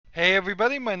Hey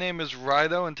everybody, my name is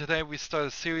Rydo, and today we start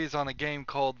a series on a game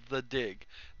called The Dig.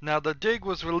 Now, The Dig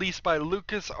was released by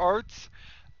LucasArts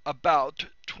about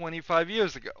 25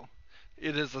 years ago.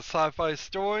 It is a sci-fi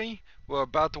story. We're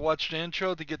about to watch the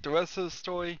intro to get the rest of the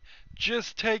story.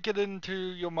 Just take it into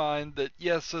your mind that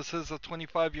yes, this is a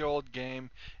 25-year-old game.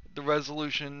 The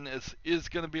resolution is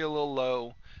going to be a little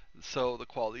low, so the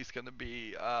quality is going to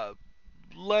be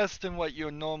less than what you're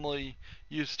normally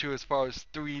used to as far as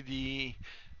 3D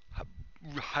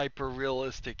hyper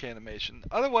realistic animation.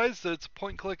 Otherwise, it's a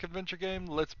point and click adventure game.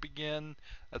 Let's begin.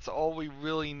 That's all we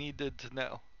really needed to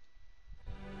know.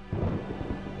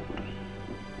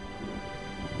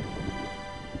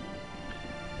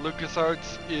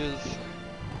 LucasArts is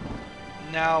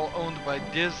now owned by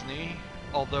Disney,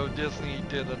 although Disney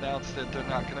did announce that they're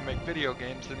not going to make video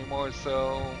games anymore,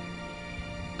 so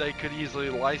they could easily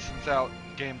license out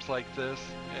games like this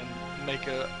and make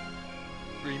a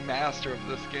remaster of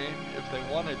this game if they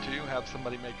wanted to, have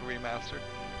somebody make a remaster.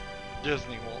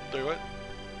 Disney won't do it.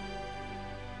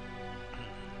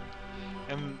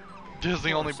 And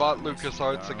Disney only bought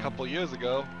LucasArts a couple years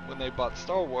ago when they bought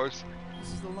Star Wars.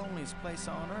 This is the loneliest place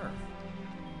on Earth.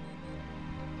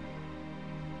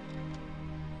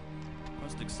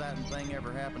 Most exciting thing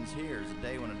ever happens here is the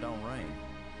day when it don't rain.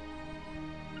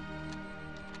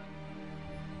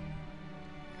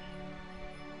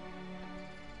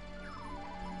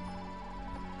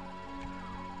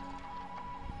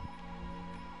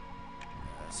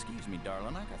 Excuse me,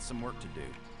 darling, I got some work to do.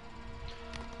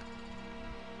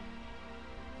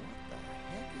 What the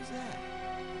heck is that?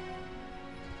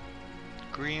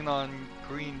 Green on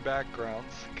green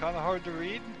backgrounds. Kind of hard to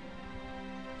read.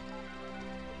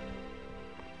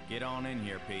 Get on in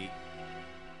here, Pete.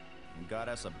 We got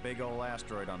us a big old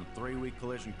asteroid on a 3-week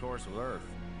collision course with Earth.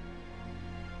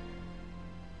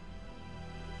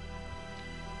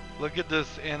 Look at this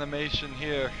animation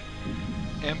here.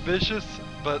 Ambitious,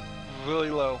 but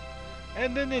really low.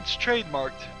 And then it's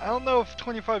trademarked. I don't know if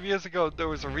 25 years ago there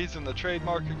was a reason to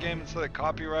trademark a game instead of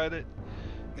copyright it.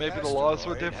 Maybe the laws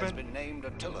were different. Has been named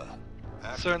Attila,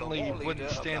 Certainly wouldn't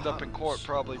stand up in court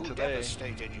probably who today.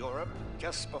 Devastated Europe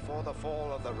just before the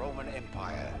fall of the Roman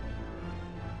Empire.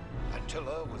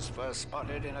 Attila was first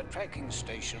spotted in a tracking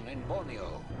station in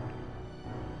Borneo.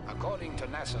 According to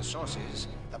NASA sources,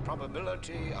 the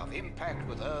probability of impact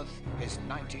with Earth is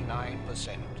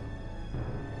 99%.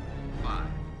 5,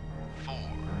 4,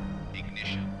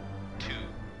 ignition, 2,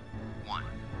 1.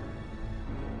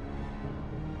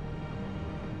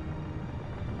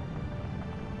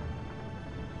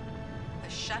 The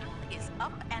shuttle is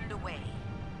up and away.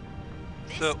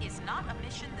 This is not a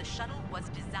mission the shuttle was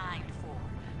designed for,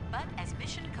 but as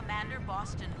Mission Commander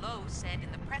Boston Lowe said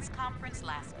in the press conference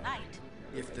last night,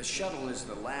 if the shuttle is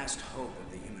the last hope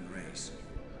of the human race,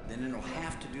 then it'll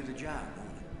have to do the job, won't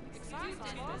it?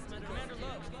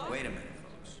 Wait a minute,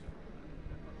 folks.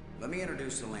 Let me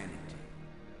introduce the landing team.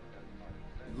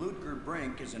 Ludger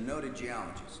Brink is a noted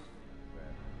geologist.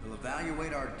 He'll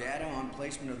evaluate our data on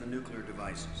placement of the nuclear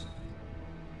devices.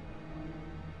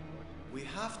 We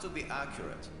have to be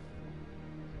accurate.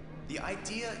 The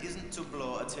idea isn't to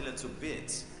blow Attila to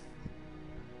bits.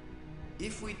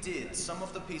 If we did, some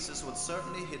of the pieces would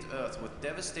certainly hit Earth with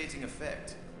devastating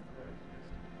effect.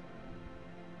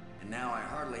 And now I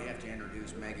hardly have to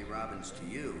introduce Maggie Robbins to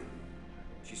you.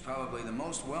 She's probably the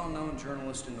most well-known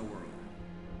journalist in the world.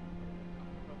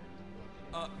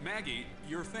 Maggie,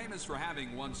 you're famous for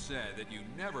having once said that you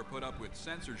never put up with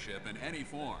censorship in any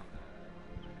form.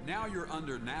 Now you're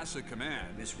under NASA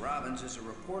command. Miss Robbins is a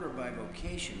reporter by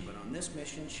vocation, but on this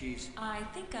mission she's... I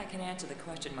think I can answer the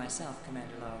question myself,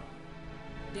 Commander Lowe.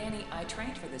 Danny, I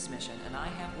trained for this mission, and I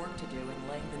have work to do in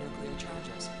laying the nuclear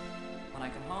charges. When I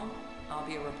come home, I'll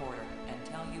be a reporter and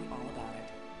tell you all about it.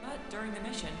 But during the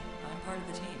mission, I'm part of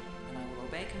the team, and I will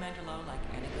obey Commander Lowe like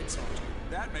any good soldier.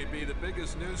 That may be the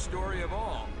biggest news story of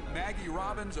all. Maggie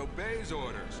Robbins obeys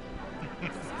orders.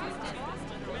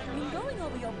 In going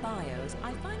over your bios,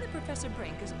 I find that Professor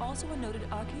Brink is also a noted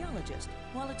archaeologist,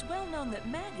 while it's well known that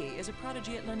Maggie is a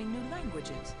prodigy at learning new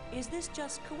languages. Is this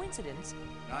just coincidence?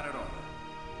 Not at all.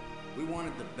 We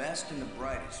wanted the best and the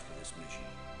brightest for this mission.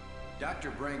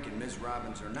 Dr. Brink and Ms.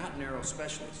 Robbins are not narrow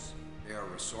specialists. They are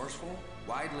resourceful,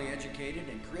 widely educated,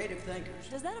 and creative thinkers.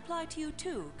 Does that apply to you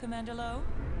too, Commander Lowe?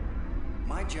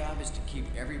 My job is to keep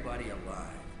everybody alive.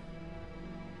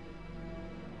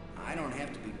 I don't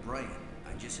have to be brilliant.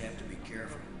 I just have to be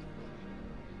careful.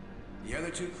 The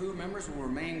other 2 crew members will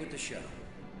remain with the shuttle.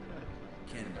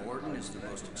 Ken Borden is the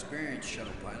most experienced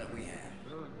shuttle pilot we have.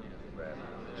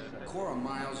 Cora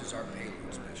Miles is our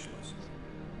payload specialist.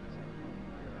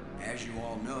 As you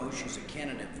all know, she's a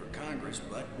candidate for Congress,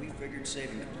 but we figured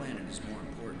saving the planet is more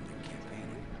important than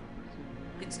campaigning.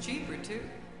 It's cheaper, too.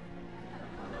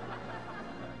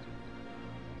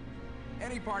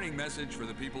 Any parting message for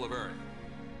the people of Earth?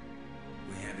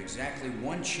 We have exactly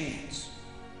one chance.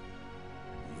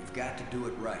 We've got to do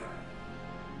it right.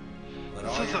 Let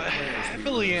all This is your a prayers be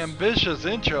heavily with us. ambitious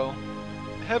intro.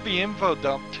 Heavy info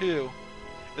dump too.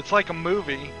 It's like a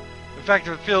movie. In fact,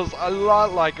 it feels a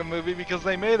lot like a movie because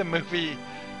they made a movie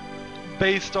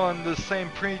based on the same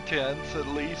pretense, at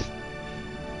least,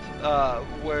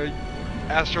 where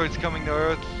asteroids coming to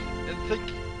Earth.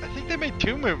 I think they made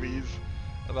 2 movies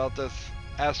about this.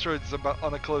 Asteroids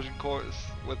on a collision course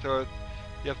with Earth.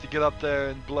 You have to get up there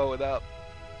and blow it up.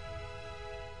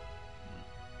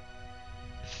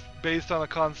 It's based on a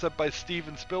concept by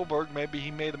Steven Spielberg. Maybe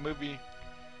he made a movie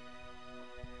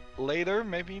later.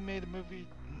 Maybe he made a movie.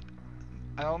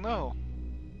 I don't know.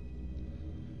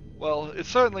 Well, it's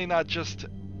certainly not just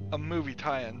a movie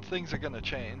tie-in. Things are gonna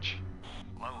change.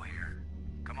 Low here.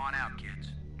 Come on out, kids.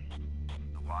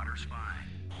 The water's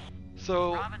fine.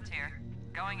 So, Robbins here.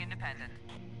 Going independent.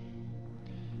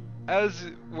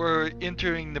 as we're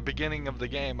entering the beginning of the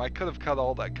game, I could have cut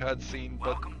all that cutscene, but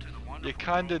Welcome to the wonderful you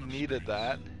kinda world of needed space.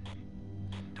 that.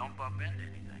 Don't bump into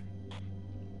anything.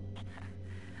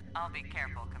 I'll be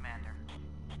careful, Commander.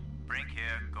 Brink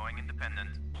here, going independent.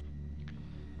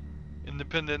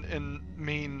 Independent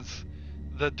means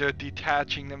that they're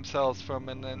detaching themselves from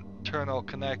an internal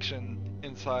connection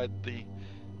inside the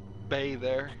bay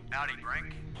there, Howdy,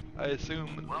 Brink. I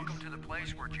assume. at Welcome least. to the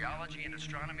place where geology and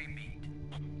astronomy meet.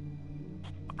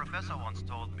 A professor once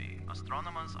told me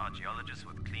astronomers are geologists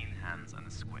with clean hands and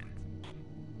a squint.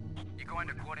 You going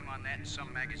to quote him on that in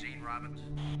some magazine, Robbins?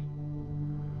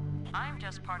 I'm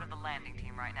just part of the landing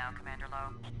team right now, Commander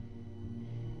Lowe.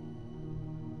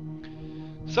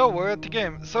 So we're at the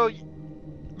game. So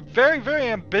very, very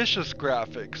ambitious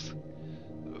graphics,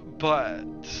 but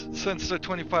since they're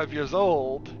 25 years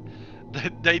old,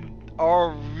 they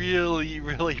are really,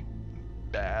 really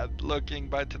bad looking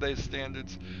by today's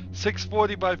standards.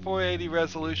 640 by 480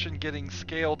 resolution, getting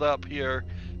scaled up here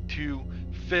to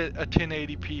fit a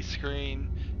 1080p screen.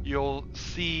 You'll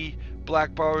see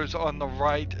black bars on the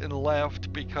right and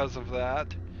left because of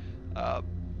that.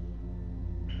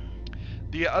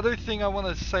 The other thing I want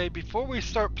to say before we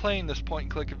start playing this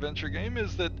point-and-click adventure game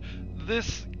is that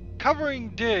this covering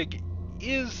Dig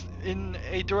is in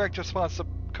a direct response to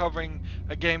covering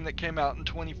a game that came out in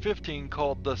 2015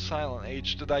 called The Silent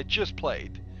Age that I just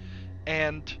played.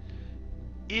 And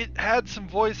it had some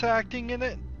voice acting in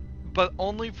it, but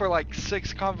only for like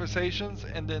 6 conversations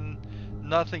and then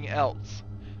nothing else.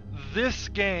 This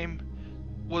game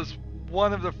was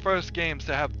one of the first games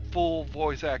to have full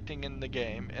voice acting in the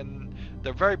game, and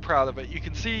they're very proud of it. You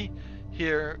can see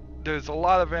here there's a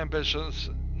lot of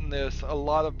ambitiousness, a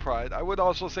lot of pride. I would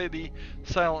also say the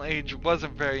Silent Age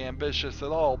wasn't very ambitious at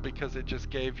all because it just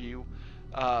gave you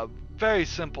very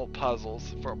simple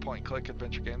puzzles for point-and-click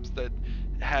adventure games that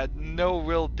had no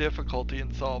real difficulty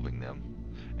in solving them,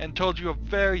 and told you a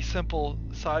very simple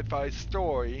sci-fi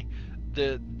story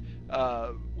that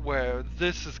where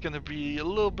this is going to be a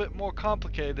little bit more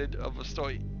complicated of a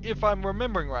story, if I'm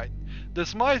remembering right.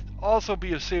 This might also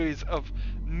be a series of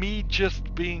me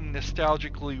just being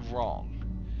nostalgically wrong.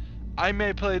 I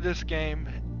may play this game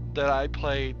that I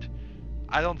played,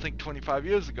 I don't think 25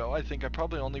 years ago. I think I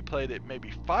probably only played it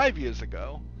maybe 5 years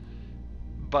ago,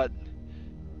 but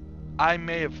I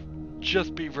may have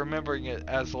just be remembering it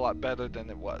as a lot better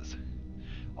than it was.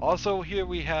 Also, here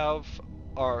we have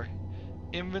our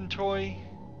inventory,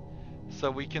 so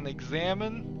we can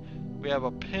examine. We have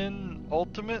a pin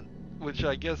ultimate, which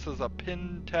I guess is a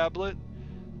pin tablet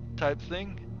type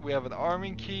thing. We have an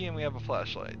arming key and we have a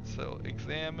flashlight. So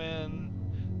examine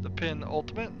the pin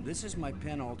ultimate. This is my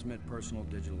pen ultimate personal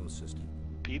digital assistant.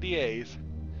 PDAs.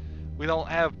 We don't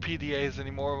have PDAs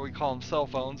anymore. We call them cell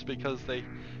phones because they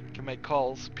can make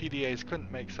calls. PDAs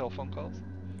couldn't make cell phone calls.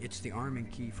 It's the arming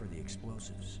key for the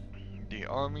explosives. The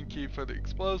arming key for the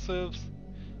explosives.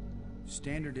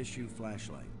 Standard issue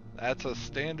flashlight. That's a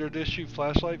standard issue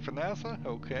flashlight for NASA?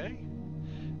 Okay.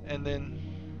 And then,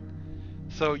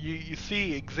 so you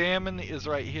see examine is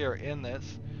right here in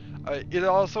this. It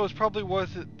also is probably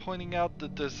worth it pointing out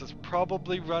that this is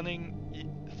probably running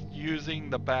using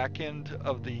the back end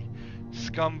of the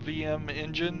Scum VM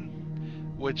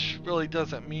engine, which really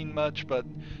doesn't mean much, but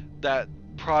that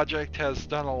project has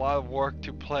done a lot of work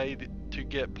to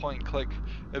get point-and-click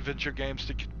adventure games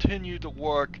to continue to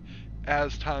work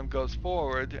as time goes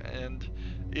forward, and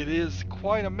it is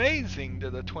quite amazing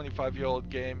that a 25-year-old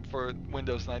game for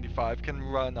Windows 95 can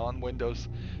run on Windows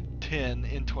 10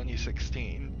 in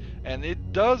 2016, and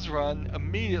it does run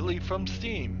immediately from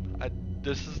Steam.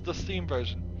 This is the Steam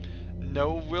version.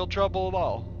 No real trouble at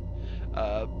all.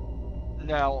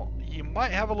 Now, you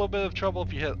might have a little bit of trouble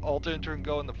if you hit Alt Enter and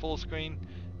go in the full screen.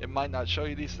 It might not show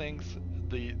you these things,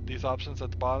 these options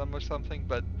at the bottom or something,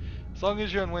 but as long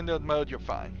as you're in windowed mode, you're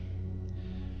fine.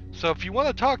 So if you want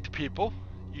to talk to people,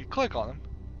 you click on them.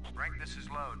 Brink, this is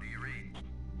Low. Do you read?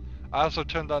 I also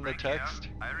turned on the Brink, text.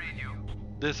 yeah, I read you.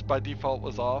 This by default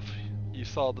was off. You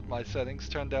saw that my settings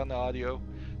turned down the audio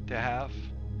to half.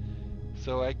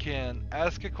 So I can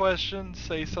ask a question,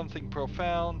 say something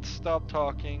profound, stop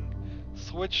talking,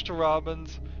 switch to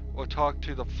Robbins, or talk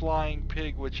to the flying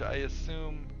pig, which I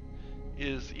assume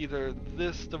is either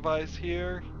this device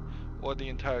here or the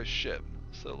entire ship.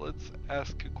 So let's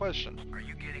ask a question. Are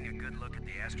you getting a good look at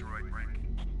the asteroid, Brink?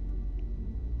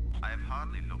 I have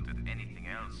hardly looked at anything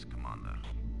else, Commander.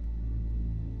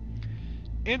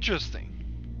 Interesting.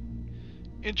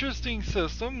 Interesting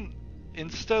system.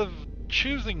 Instead of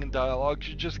choosing in dialogues,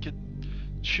 you just get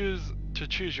choose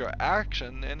your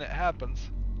action, and it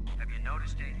happens. Have you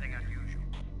noticed anything unusual?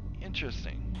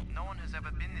 Interesting. No one has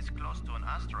ever been this close to an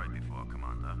asteroid before,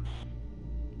 Commander.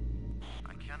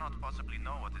 I cannot possibly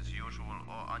know what is usual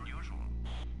or unusual.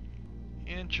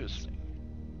 Interesting.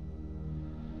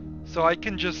 So I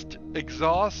can just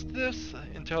exhaust this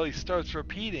until he starts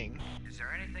repeating. Is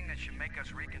there anything that should make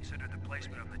us reconsider the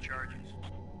placement of the charges?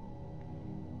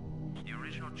 The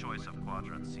original choice of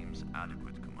quadrant seems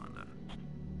adequate, Commander.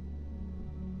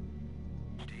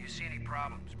 Do you see any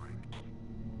problems, Brink?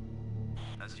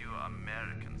 As you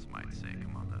Americans might say,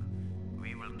 Commander,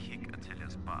 we will kick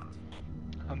Attila's butt.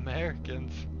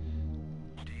 Americans.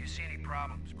 Do you see any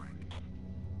problems, Brink?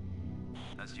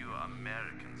 As you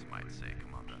Americans might say,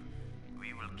 Commander,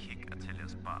 we will kick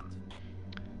Attila's butt.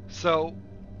 So,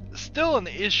 still an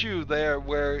issue there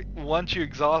where once you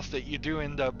exhaust it, you do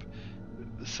end up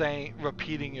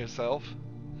repeating yourself.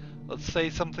 Let's say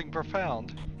something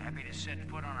profound. Happy to set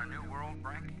foot on a new world,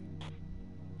 Brink?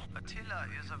 Attila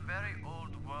is a very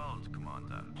old world,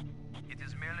 Commander. It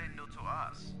is merely new to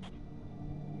us.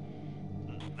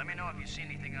 Let me know if you see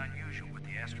anything unusual with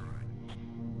the asteroid.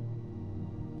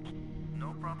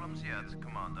 No problems yet,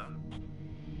 Commander.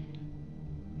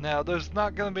 Now, there's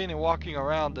not going to be any walking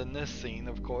around in this scene,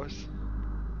 of course.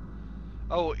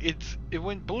 Oh, it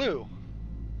went blue.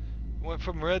 It went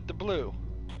from red to blue.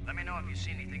 Let me know if you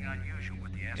see anything unusual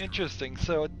with the asteroid. Interesting.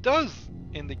 So it does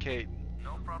indicate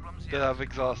No problems that yet, I've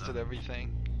exhausted Commander.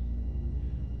 everything.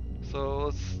 So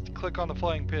let's click on the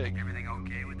flying pig. Everything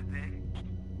okay with the pig?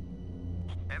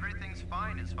 Everything's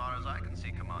fine as far as I can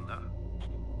see, Commander.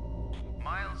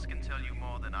 Miles can tell you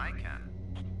more than I can.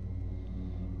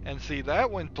 And see,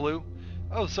 that went blue.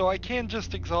 Oh, so I can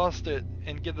just exhaust it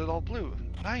and get it all blue.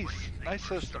 Nice. What do you think Nice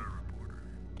for a system. star reporter?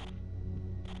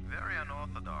 Very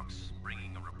unorthodox,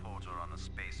 bringing a reporter on a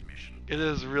space mission. It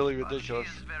is really But ridiculous.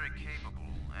 she is very capable,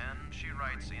 and she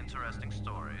writes interesting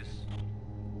stories.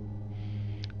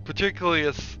 Particularly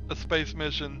a space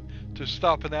mission to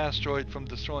stop an asteroid from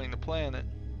destroying the planet.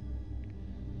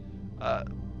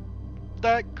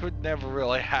 That could never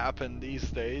really happen these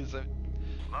days.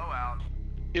 Low out.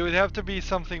 It would have to be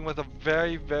something with a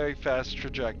very, very fast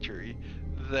trajectory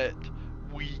that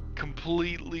we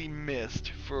completely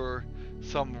missed for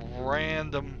some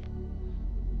random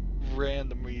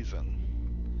reason.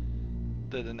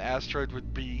 That an asteroid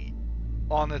would be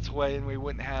on its way and we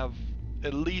wouldn't have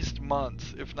at least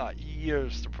months, if not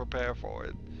years, to prepare for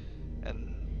it.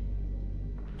 And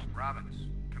Robbins.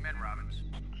 Come in, Robbins.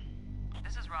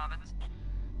 This is Robbins.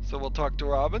 so we'll talk to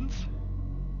Robbins.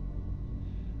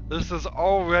 This is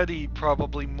already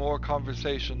probably more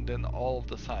conversation than all of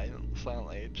the Silent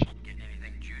Age. Getting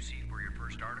anything juicy for your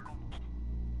first article?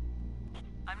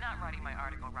 I'm not writing my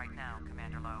article right now,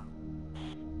 Commander Lowe.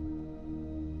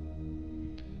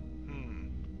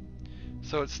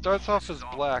 So it starts off as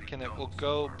black and it will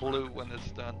go blue when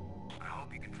it's done. I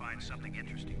hope you can find something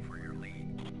interesting for your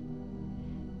lead.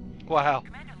 Wow.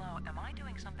 Commander Lowe, am I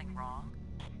doing something wrong?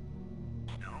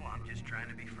 No, I'm just trying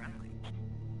to be friendly.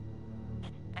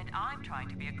 And I'm trying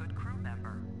to be a good crew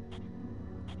member.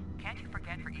 Can't you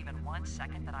forget for even 1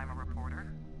 second that I'm a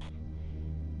reporter?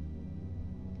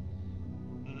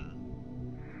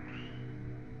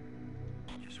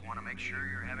 Just want to make sure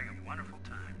you're having a wonderful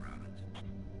time, Robbins.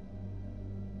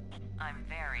 I'm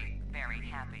very, very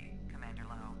happy, Commander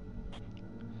Lowe.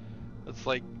 It's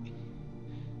like,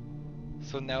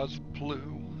 so now it's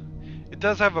blue. It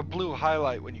does have a blue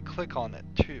highlight when you click on it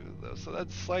too, though, so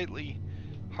that's slightly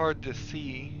hard to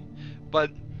see.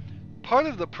 But part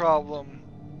of the problem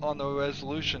on the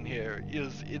resolution here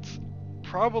is it's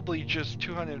probably just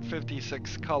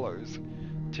 256 colors,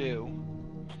 too.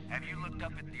 Have you looked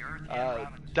up at the Earth yet,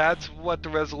 Robbins? That's what the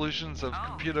resolutions of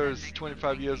computers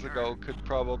 25 years ago could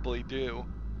probably do.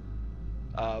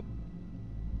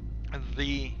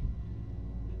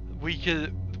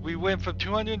 We went from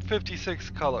 256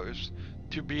 colors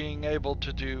to being able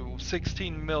to do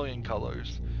 16 million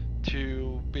colors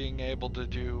to being able to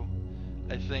do,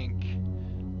 I think,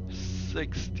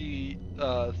 16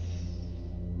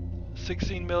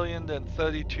 million, then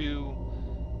 32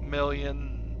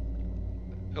 million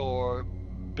or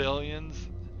billions.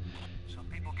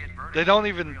 They don't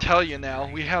even tell you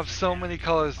now. We have so many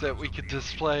colors that we could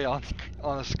display on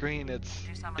a screen. It's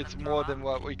more than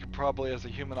what we could probably as a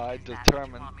human eye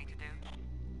determine.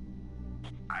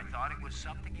 I thought it was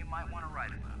something you might want to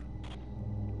write about.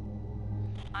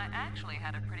 I actually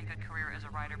had a pretty good career as a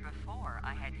writer before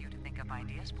I had you to think of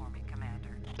ideas for me,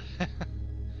 Commander.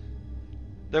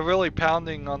 They're really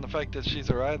pounding on the fact that she's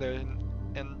a writer,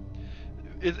 and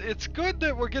it's good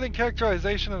that we're getting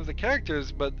characterization of the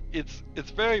characters, but it's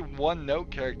very one-note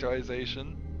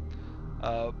characterization,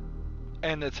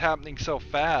 and it's happening so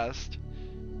fast.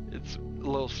 It's a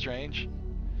little strange.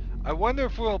 I wonder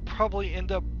if we'll probably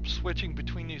end up switching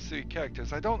between these three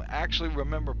characters. I don't actually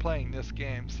remember playing this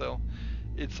game, so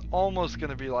it's almost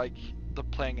going to be like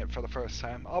playing it for the first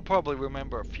time. I'll probably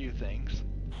remember a few things.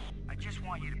 I just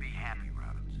want you to be happy,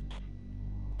 Robbins.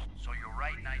 So you'll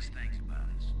write nice things about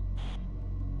us.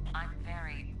 I'm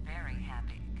very, very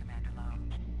happy, Commander Lowe.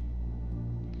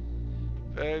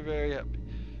 Very, very happy.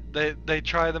 They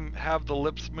try to have the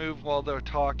lips move while they're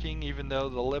talking, even though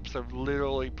the lips are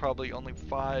literally probably only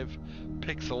 5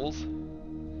 pixels.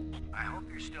 I hope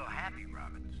you're still happy,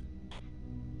 Robbins.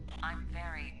 I'm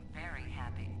very, very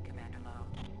happy, Commander Lowe.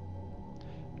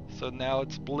 So now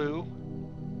it's blue.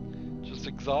 Just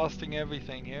exhausting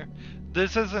everything here.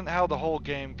 This isn't how the whole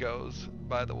game goes,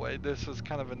 by the way. This is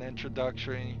kind of an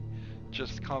introductory,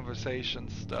 just conversation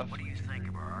stuff. What do you think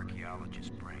of our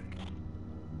archaeologist, Brink?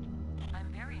 I'm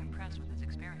very impressed with his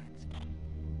experience.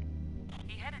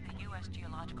 He headed the U.S.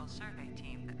 Geological Survey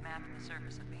team that mapped the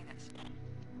surface of Venus.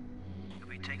 He'll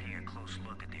be taking a close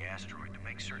look at the asteroid to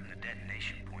make certain the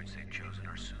detonation points they've chosen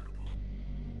are suitable.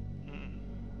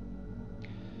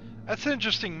 That's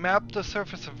interesting. Map the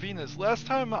surface of Venus. Last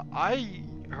time I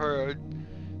heard,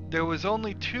 there was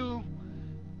only two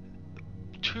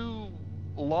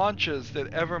launches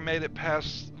that ever made it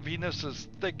past Venus's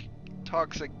thick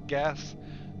toxic gas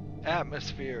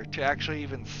atmosphere to actually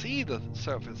even see the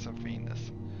surface of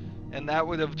Venus, and that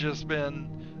would have just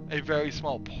been a very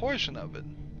small portion of it.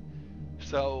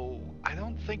 So I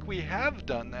don't think we have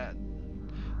done that.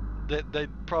 They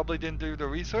probably didn't do the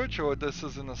research, or this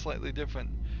is in a slightly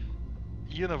different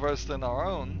universe than our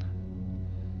own.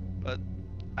 But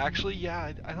actually,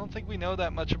 yeah, I don't think we know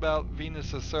that much about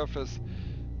Venus's surface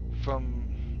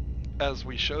as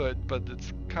we should, but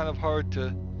it's kind of hard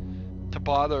to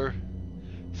bother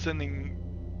sending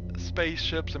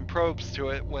spaceships and probes to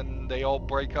it when they all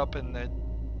break up in the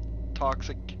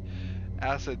toxic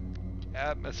acid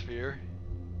atmosphere.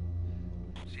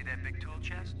 See that big tool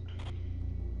chest?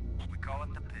 We call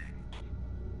it the pig.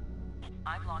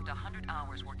 I've logged 100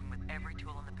 hours working with every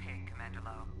tool in the pig, Commander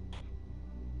Lowe.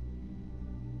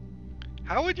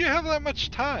 How would you have that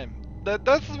much time?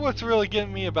 That's what's really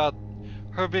getting me about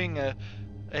her being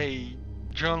a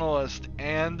journalist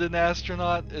and an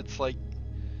astronaut. It's like,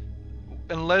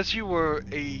 unless you were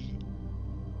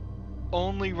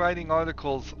only writing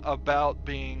articles about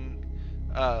being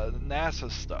NASA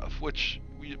stuff, which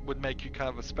would make you kind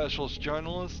of a specialist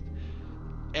journalist,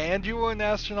 and you were an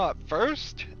astronaut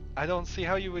first, I don't see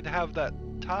how you would have that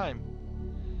time.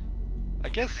 I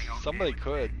guess somebody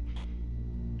could.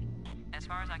 As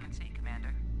far as I can see,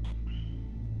 Commander.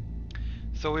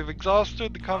 So we've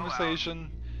exhausted the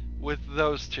conversation with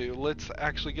those two. Let's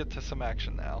actually get to some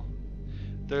action now.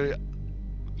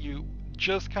 You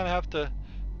just kind of have to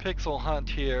pixel hunt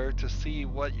here to see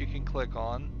what you can click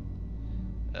on.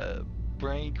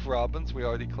 Brink Robbins, we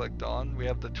already clicked on. We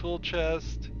have the tool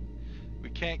chest. We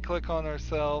can't click on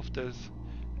ourselves. There's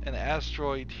an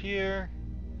asteroid here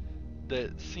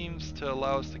that seems to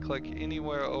allow us to click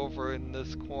anywhere over in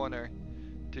this corner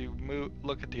to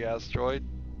look at the asteroid,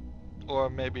 or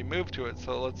maybe move to it.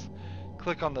 So let's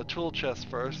click on the tool chest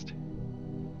first.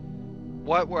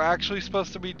 What we're actually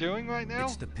supposed to be doing right now?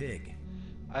 It's the pig.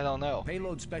 I don't know.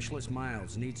 Payload specialist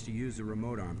Miles needs to use the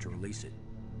remote arm to release it.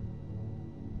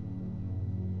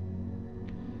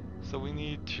 So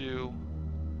we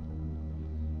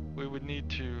would need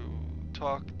to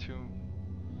talk to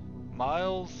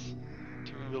Miles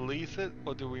to release it,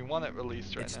 or do we want it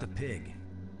released right now? It's the pig.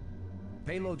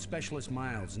 Payload specialist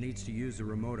Miles needs to use the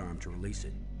remote arm to release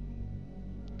it.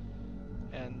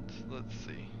 And let's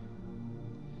see.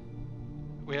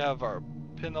 We have our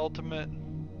penultimate.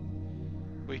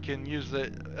 We can use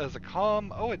it as a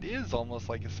comm. Oh, it is almost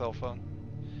like a cell phone.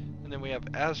 And then we have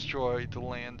asteroid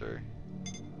lander.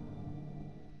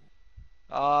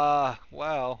 Ah,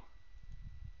 wow.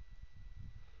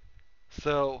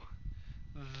 So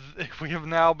we have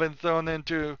now been thrown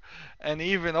into an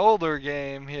even older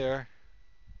game here.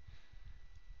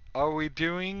 Are we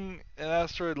doing an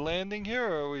asteroid landing here,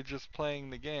 or are we just playing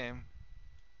the game?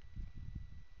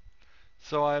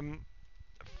 So I'm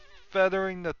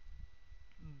feathering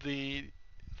the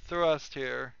thrust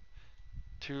here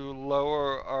to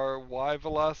lower our Y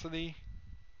velocity.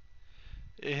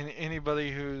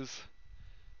 Anybody who's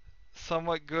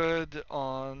somewhat good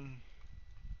on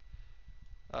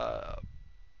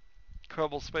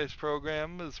Kerbal Space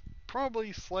Program is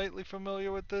probably slightly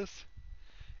familiar with this.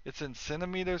 It's in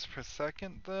centimeters per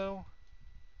second though,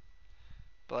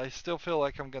 but I still feel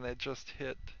like I'm gonna just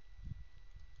hit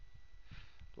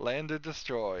landed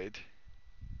destroyed.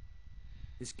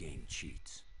 This game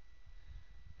cheats.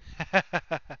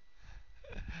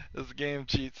 This game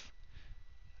cheats.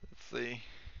 Let's see.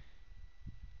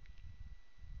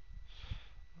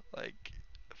 Like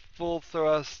full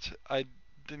thrust, I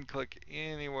didn't click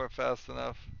anywhere fast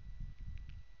enough.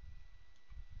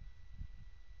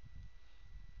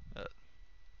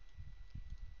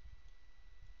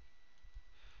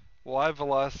 Y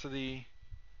velocity.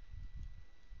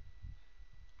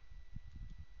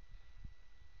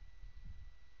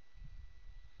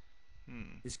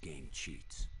 This game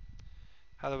cheats.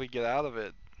 How do we get out of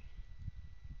it?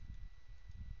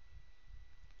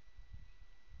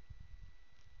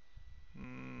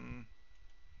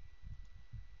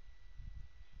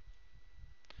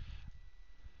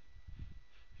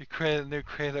 You created a new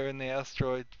crater in the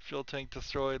asteroid. Fuel tank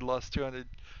destroyed. Lost 200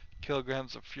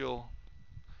 kilograms of fuel.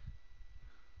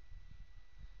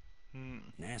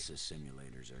 NASA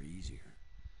simulators are easier.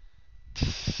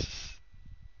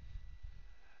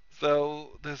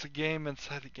 So there's a game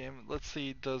inside the game. Let's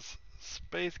see, does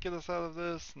space get us out of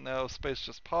this? No, space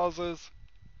just pauses.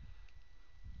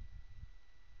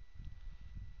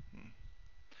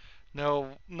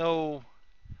 No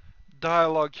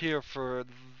dialogue here for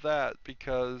that,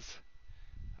 because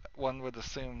one would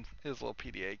assume his little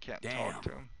PDA can't talk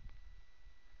to him.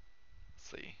 Let's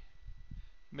see.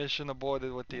 Mission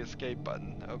aborted with the escape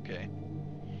button. Okay.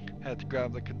 Had to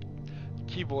grab the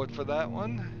keyboard for that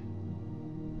one.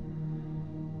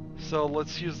 So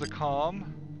let's use the comm.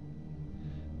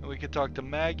 And we could talk to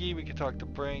Maggie, we could talk to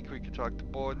Brink, we could talk to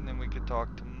Borden, and we could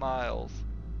talk to Miles.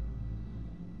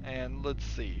 And let's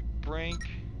see. Brink.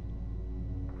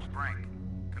 Brink.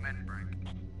 Come in, Brink.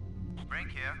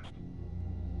 Brink here.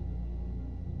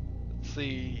 Let's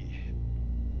see.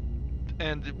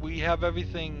 And we have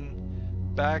everything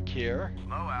back here.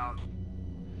 Low out.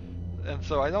 And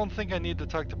so I don't think I need to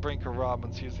talk to Brink or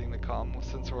Robbins using the comm,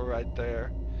 since we're right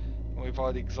there. And we've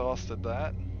already exhausted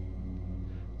that.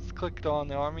 Let's click on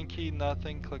the arming key,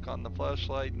 nothing. Click on the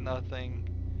flashlight, nothing.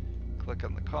 Click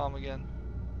on the comm again.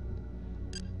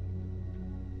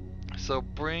 So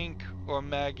Brink or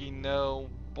Maggie know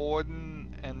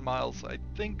Borden and Miles. I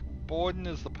think Borden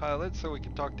is the pilot, so we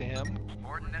can talk to him.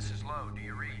 Borden, this is Low. Do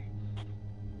you read?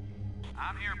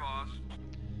 I'm here, boss.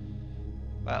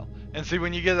 Wow. And see,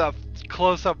 when you get a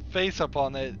close-up face-up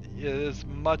on it, it is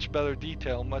much better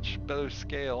detail, much better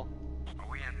scale. Are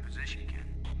we in position, Ken?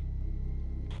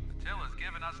 Attila's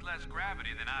given us less gravity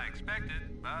than I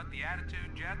expected, but the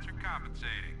attitude jets are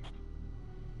compensating.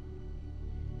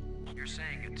 You're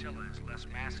saying Attila is less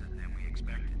massive than we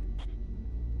expected.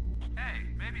 Hey,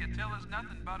 maybe Attila's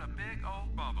nothing but a big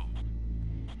old bubble.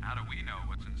 How do we know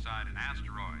what's inside an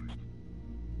asteroid?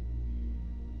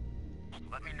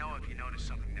 Let me know if you notice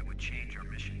something that would change our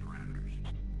mission parameters.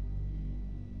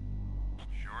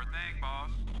 Sure thing,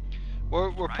 boss.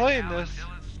 We're playing now, this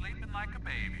Attila's sleeping like a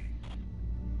baby.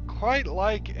 quite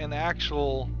like an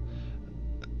actual,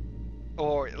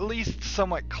 or at least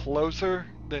somewhat closer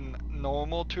than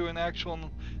normal to an actual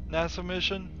NASA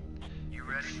mission. You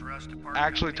ready for us to partner?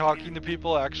 Actually talking to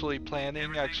people, actually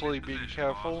planning, actually being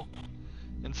careful,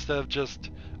 instead of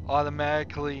just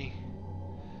automatically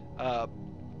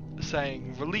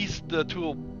saying release the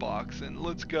toolbox and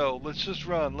let's go, let's just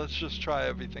run, let's just try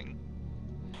everything.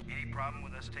 Any problem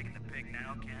with us taking the pig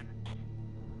now, Ken?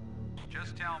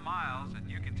 Just tell Miles and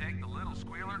you can take the little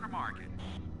squealer to market.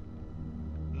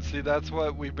 And see, that's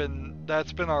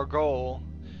been our goal.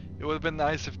 It would have been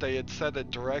nice if they had said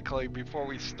it directly before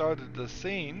we started the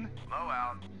scene. Low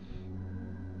out.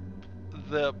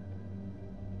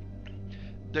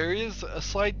 there is a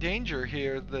slight danger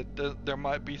here that there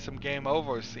might be some game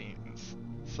over scenes.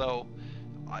 So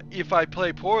if I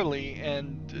play poorly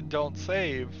and don't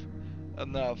save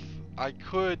enough, I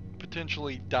could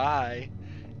potentially die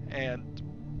and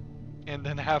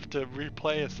then have to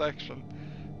replay a section.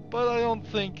 But I don't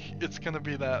think it's gonna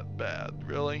be that bad,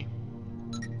 really.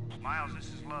 Miles, this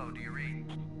is Lowe. Do you read?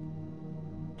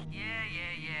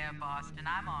 Yeah, Boston,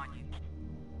 I'm on you.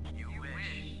 You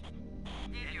wish.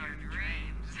 In your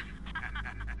dreams.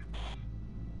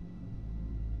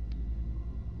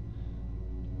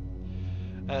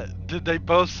 Did they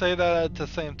both say that at the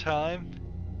same time?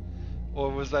 Or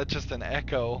was that just an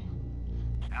echo?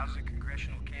 How's the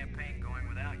congressional campaign going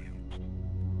without you?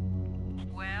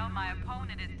 Well, my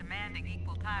opponent is demanding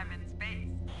equal time in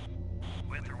space.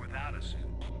 With or without a suit?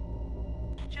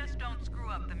 Just don't screw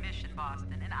up the mission,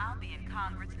 Boston, and I'll be in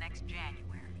Congress next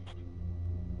January.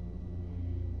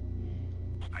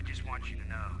 I just want you to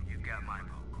know you've got my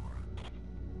vote, Cora.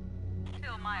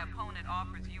 Till my opponent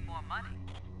offers you more money.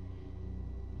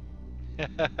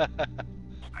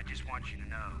 I just want you to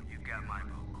know you've got my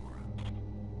vote, Cora.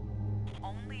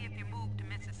 Only if you move to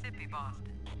Mississippi,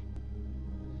 Boston.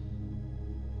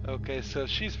 Okay, so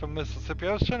she's from Mississippi.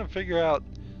 I was trying to figure out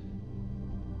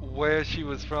where she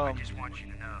was from. I just want you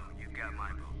to know you've got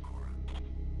my vote, Cora.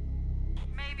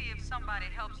 Maybe if somebody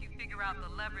helps you figure out the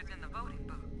levers in the voting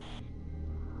booth.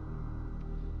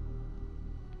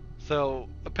 So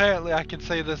apparently I can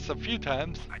say this a few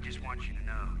times. I just want you to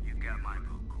know you've got my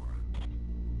vote, Cora.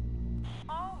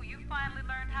 Oh, you finally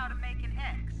learned how to make an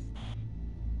X.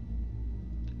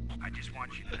 I just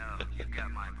want you to know you've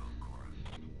got my vote, Cora.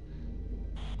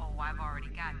 Oh, I've already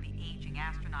got the aging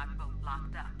astronaut vote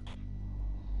locked up.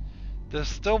 There's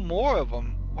still more of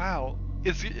them. Wow.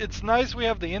 It's nice we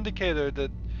have the indicator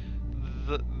that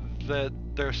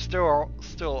there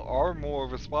still are more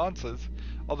responses.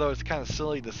 Although it's kind of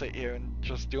silly to sit here and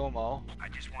just do them all. I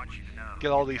just want you to know.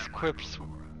 Get all these quips.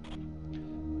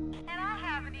 And I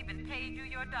haven't even paid you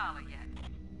your $1 yet.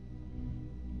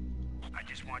 I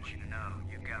just want you to know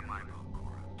you've got my vote,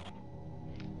 Cora.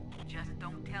 Just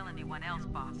don't tell anyone else,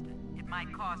 Boston. It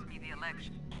might cost me the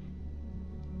election.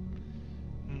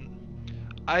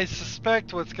 I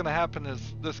suspect what's going to happen is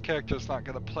this character's not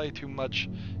going to play too much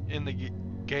in the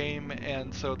game,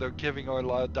 and so they're giving her a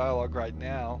lot of dialogue right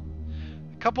now.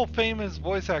 A couple famous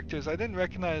voice actors, I didn't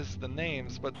recognize the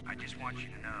names, but I just want you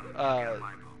to know you've got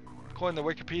my vote, Cora. According to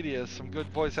Wikipedia, some good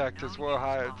voice actors were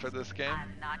hired for this game.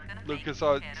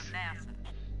 LucasArts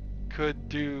could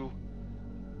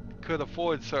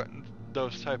afford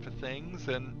those type of things,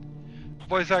 and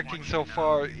voice acting so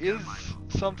far is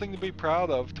something to be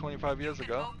proud of 25 years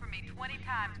ago. You can vote for me 20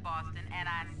 times, Boston, and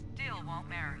I still won't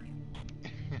marry you.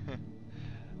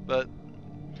 But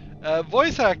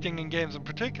voice acting in games in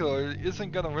particular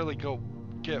isn't going to really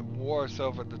get worse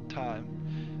over the time.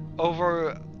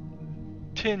 Over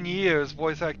 10 years,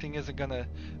 voice acting isn't going to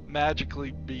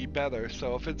magically be better.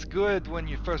 So if it's good when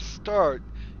you first start,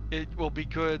 it will be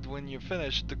good when you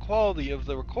finish. The quality of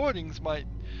the recordings might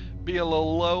be a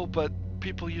little low, but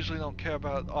people usually don't care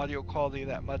about audio quality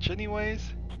that much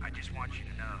anyways. I just want you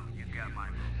to know you've got my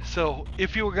vote. So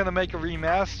if you were going to make a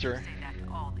remaster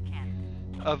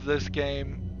of this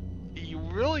game, you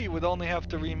really would only have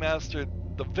to remaster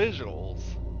the visuals.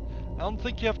 I don't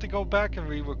think you have to go back and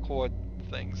re-record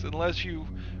things unless you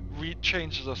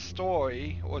change the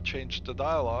story or change the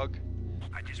dialogue.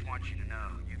 I just want you to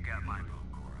know you've got my vote,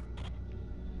 Cora.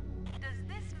 Does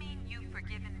this mean you've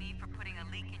forgiven me for putting a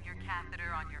leak in your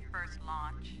catheter on your first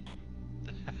launch?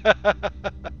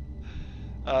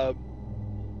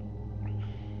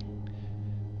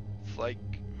 It's like,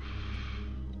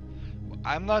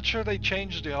 I'm not sure they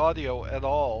changed the audio at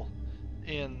all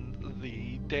in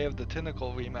the Day of the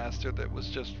Tentacle remaster that was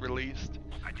just released.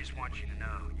 I just want you to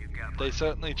know you've got my They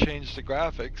certainly changed the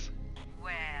graphics.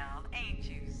 Well, ain't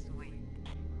you sweet?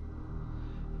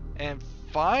 And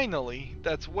finally,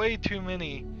 that's way too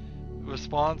many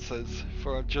responses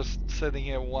for just sitting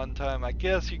here one time. I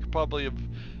guess you could probably have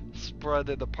spread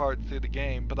it apart through the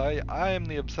game, but I am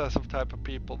the obsessive type of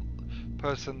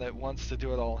person that wants to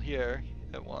do it all here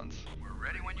at once. We're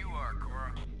ready when you are,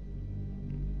 Cora.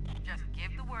 Just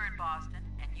give the word, Boston,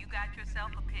 and you got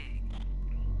yourself a pig.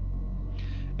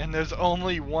 And there's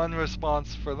only one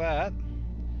response for that.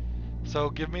 So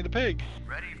give me the pig.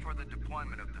 Ready for the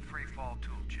deployment of the free fall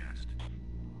tool chest.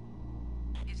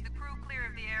 Is the crew clear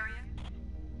of the area?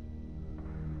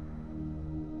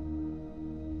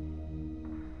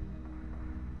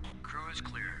 Crew is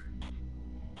clear.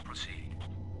 Proceed.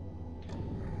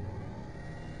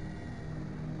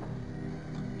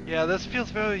 Yeah, this feels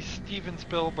very Steven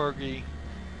Spielberg-y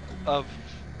of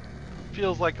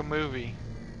feels like a movie.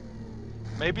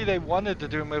 Maybe they wanted to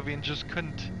do a movie and just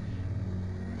couldn't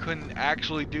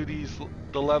actually do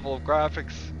the level of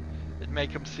graphics and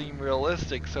make them seem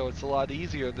realistic, so it's a lot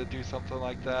easier to do something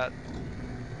like that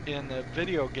in a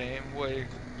video game where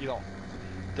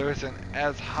there isn't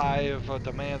as high of a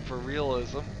demand for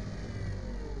realism.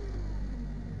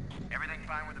 Everything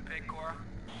fine with the pig, Cora?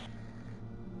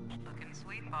 Looking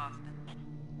sweet, Boston.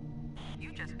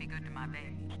 You just be good to my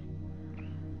baby.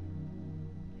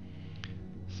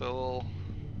 So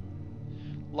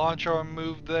launch arm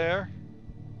moved there,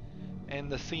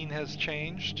 and the scene has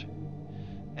changed,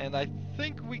 and I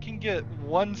think we can get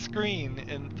one screen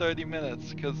in 30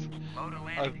 minutes because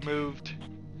I've moved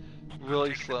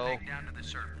really slow. Down to the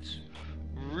surface.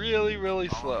 Really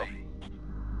slow.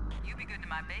 You be good to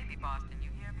my baby, Boston, you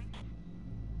hear me?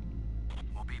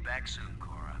 We'll be back soon,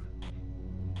 Cora.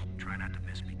 Try not to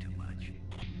miss me too much.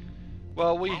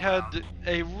 Well, we had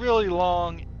a really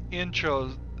long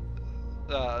intro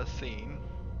scene.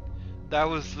 That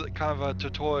was kind of a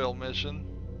tutorial mission.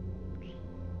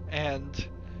 And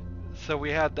so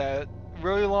we had that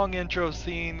really long intro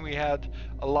scene. We had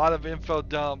a lot of info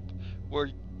dump.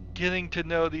 We're getting to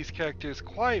know these characters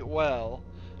quite well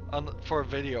for a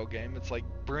video game. It's like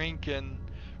Brink and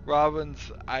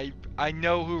Robbins. I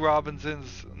know who Robbins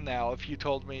is now. If you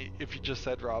just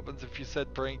said Robbins, if you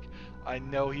said Brink, I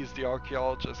know he's the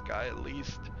archaeologist guy at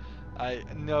least. I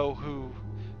know who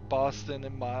Boston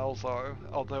and Miles are,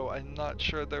 although I'm not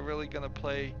sure they're really going to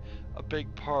play a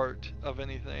big part of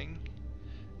anything.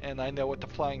 And I know what the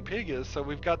flying pig is, so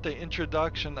we've got the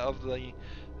introduction of the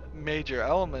major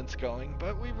elements going,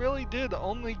 but we really did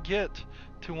only get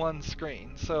to one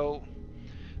screen. So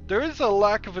there is a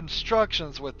lack of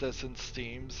instructions with this in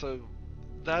Steam, so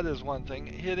that is one thing.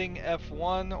 Hitting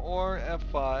F1 or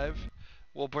F5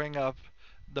 will bring up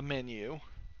the menu,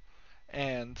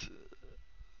 and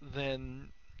then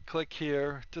click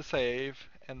here to save,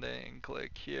 and then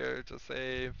click here to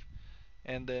save,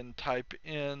 and then type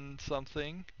in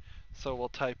something. So we'll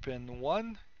type in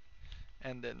 1,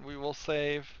 and then we will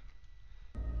save,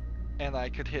 and I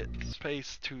could hit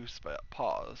space to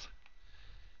pause.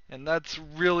 And that's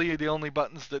really the only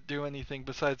buttons that do anything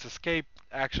besides escape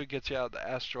actually gets you out of the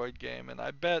asteroid game. And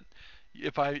I bet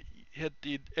if I hit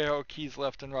the arrow keys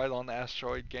left and right on the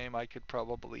asteroid game, I could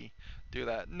probably do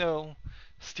that. No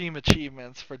Steam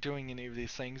achievements for doing any of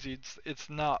these things. It's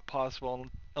not possible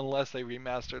unless they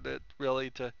remastered it,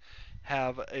 really, to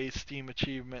have a Steam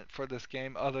achievement for this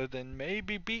game other than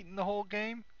maybe beating the whole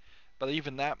game. But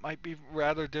even that might be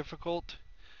rather difficult,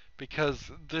 because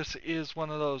this is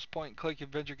one of those point-and-click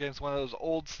adventure games, one of those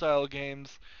old-style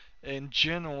games in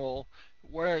general,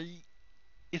 where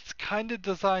it's kind of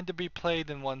designed to be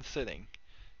played in one sitting,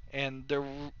 and there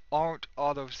aren't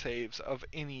autosaves of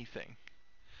anything.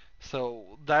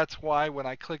 So that's why when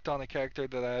I clicked on a character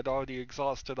that I had already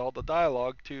exhausted all the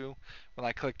dialogue to, when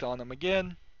I clicked on him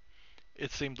again,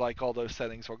 it seemed like all those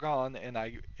settings were gone, and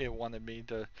it wanted me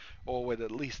to, or would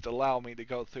at least allow me to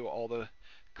go through all the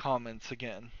comments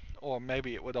again. Or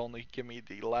maybe it would only give me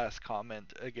the last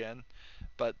comment again,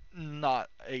 but not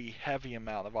a heavy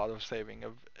amount of autosaving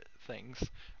of things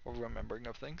or remembering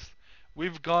of things.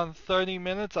 We've gone 30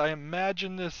 minutes. I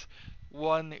imagine this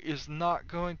one is not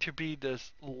going to be the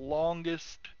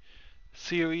longest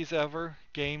series ever.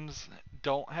 Games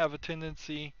don't have a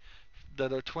tendency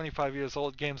that are 25 years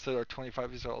old. Games that are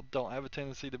 25 years old don't have a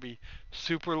tendency to be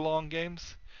super long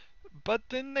games, but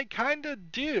then they kind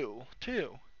of do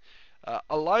too.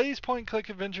 A lot of these point-and-click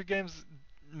adventure games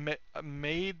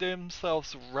made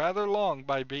themselves rather long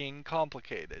by being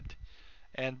complicated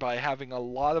and by having a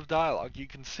lot of dialogue. You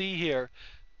can see here,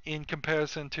 in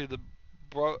comparison to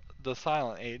the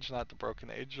Silent Age, not the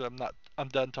Broken Age. I'm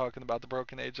done talking about the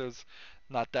Broken Age. There's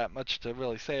not that much to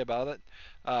really say about it.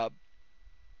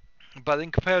 But in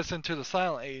comparison to the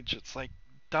Silent Age, it's like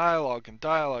dialogue and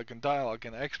dialogue and dialogue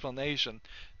and explanation.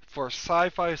 For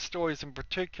sci-fi stories in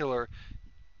particular,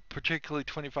 particularly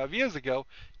 25 years ago,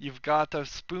 you've got to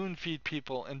spoon feed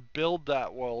people and build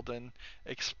that world and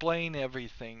explain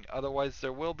everything. Otherwise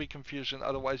there will be confusion.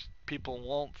 Otherwise people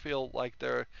won't feel like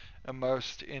they're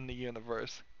immersed in the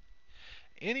universe.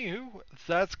 Anywho,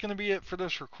 that's going to be it for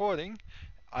this recording.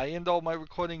 I end all my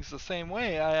recordings the same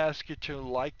way. I ask you to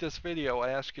like this video,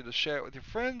 I ask you to share it with your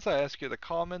friends, I ask you to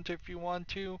comment if you want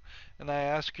to, and I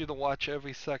ask you to watch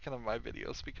every second of my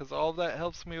videos, because all of that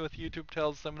helps me with YouTube,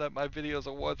 tells them that my videos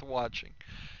are worth watching.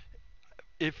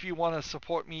 if you want to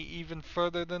support me even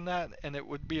further than that, and it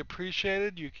would be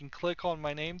appreciated, you can click on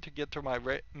my name to get to my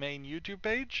main YouTube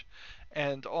page.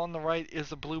 And on the right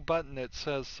is a blue button that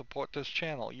says support this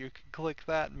channel. You can click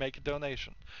that and make a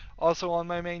donation. Also on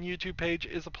my main YouTube page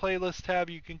is a playlist tab.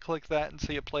 You can click that and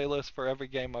see a playlist for every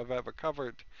game I've ever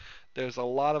covered. There's a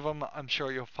lot of them. I'm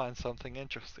sure you'll find something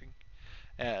interesting.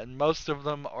 And most of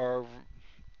them are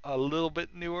a little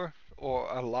bit newer or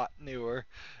a lot newer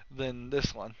than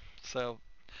this one. So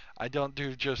I don't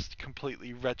do just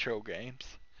completely retro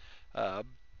games. Uh,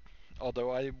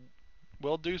 Although I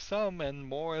will do some and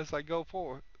more as I go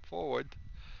forward.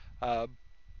 Uh,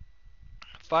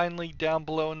 Finally, down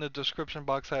below in the description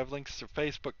box, I have links to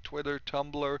Facebook, Twitter,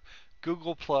 Tumblr,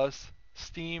 Google+,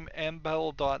 Steam, and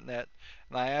Battle.net.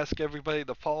 And I ask everybody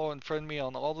to follow and friend me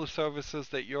on all the services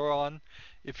that you're on.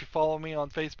 If you follow me on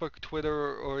Facebook,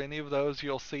 Twitter, or any of those,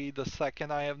 you'll see the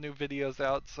second I have new videos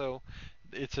out. So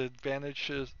its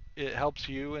advantages, it helps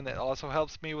you, and it also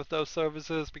helps me with those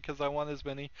services because I want as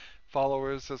many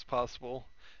followers as possible.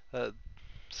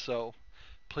 So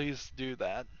please do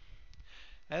that.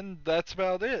 And that's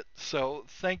about it. So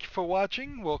thank you for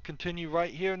watching. We'll continue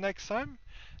right here next time.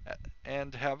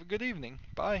 And have a good evening.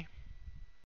 Bye.